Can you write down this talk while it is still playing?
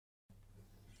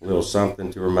A little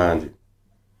something to remind you.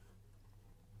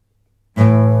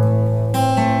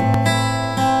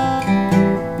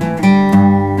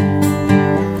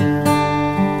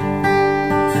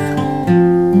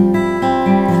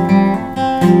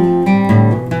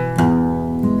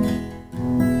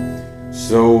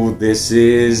 So this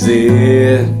is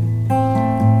it,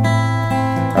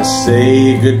 I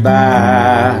say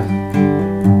goodbye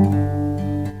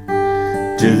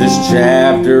to this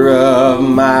chapter of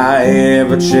my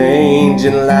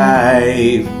ever-changing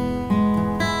life.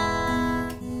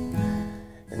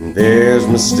 And there's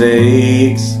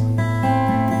mistakes,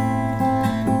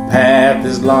 the path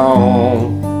is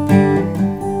long,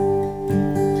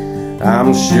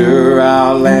 I'm sure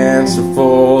I'll answer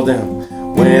for them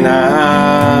when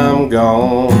I'm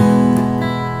gone.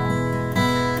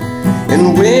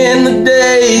 And when the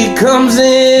day comes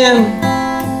in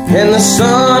and the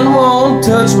sun won't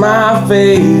touch my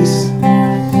face,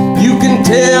 you can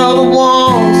tell the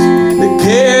ones that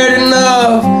cared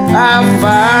enough I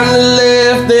finally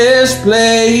left this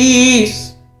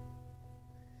place.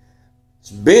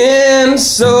 It's been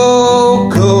so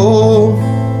cold,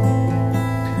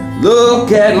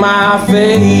 look at my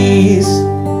face.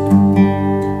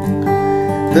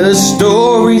 The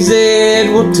stories it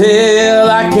will tell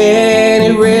I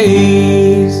can't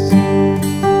erase.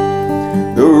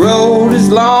 The road is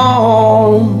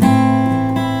long,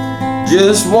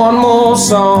 just one more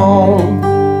song,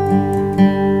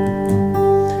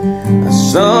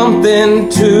 something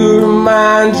to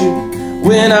remind you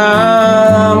when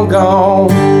I'm gone.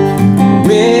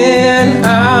 When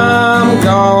I'm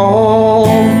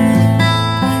gone.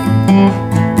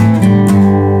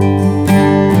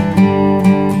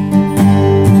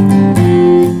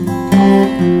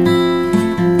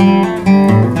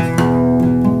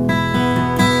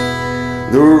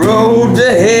 The road to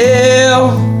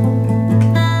hell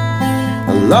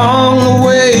along the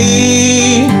way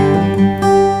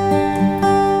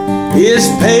is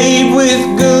paved with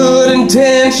good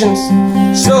intentions,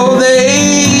 so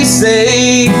they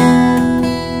say.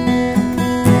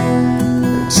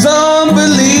 Some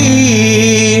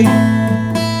believe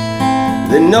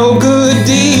that no good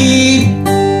deed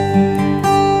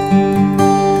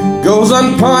goes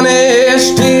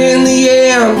unpunished in the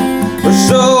end, or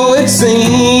so it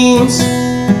seems.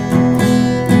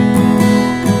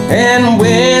 And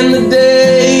when the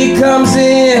day comes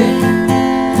in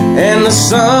and the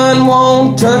sun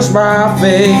won't touch my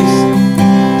face,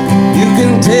 you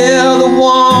can tell the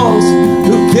ones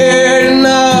who cared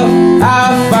enough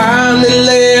I finally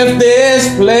left this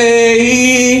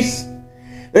place.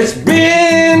 It's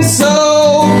been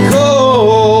so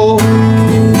cold,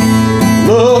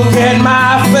 look at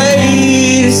my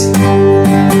face.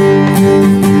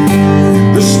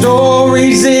 The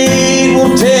stories it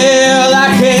will tell I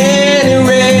can't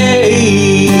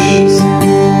erase.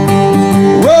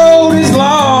 Road is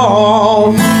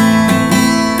long,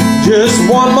 just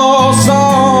one more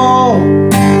song,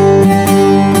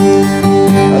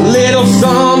 a little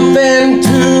something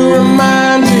to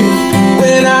remind you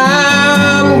when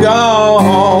I'm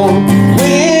gone.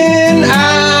 When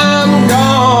I'm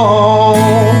gone.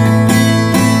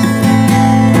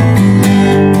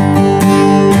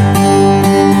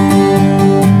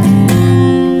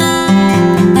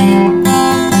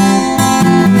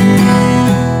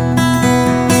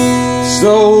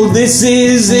 So this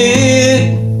is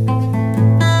it,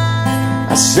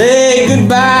 I say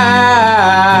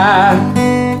goodbye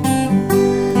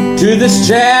to this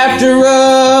chapter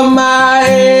of my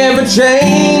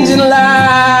ever-changing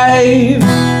life.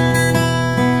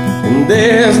 And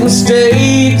there's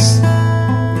mistakes,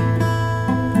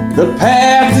 the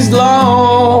path is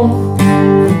long,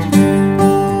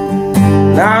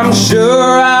 and I'm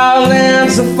sure I'll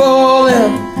answer for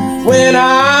them when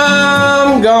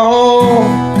I'm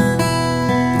gone.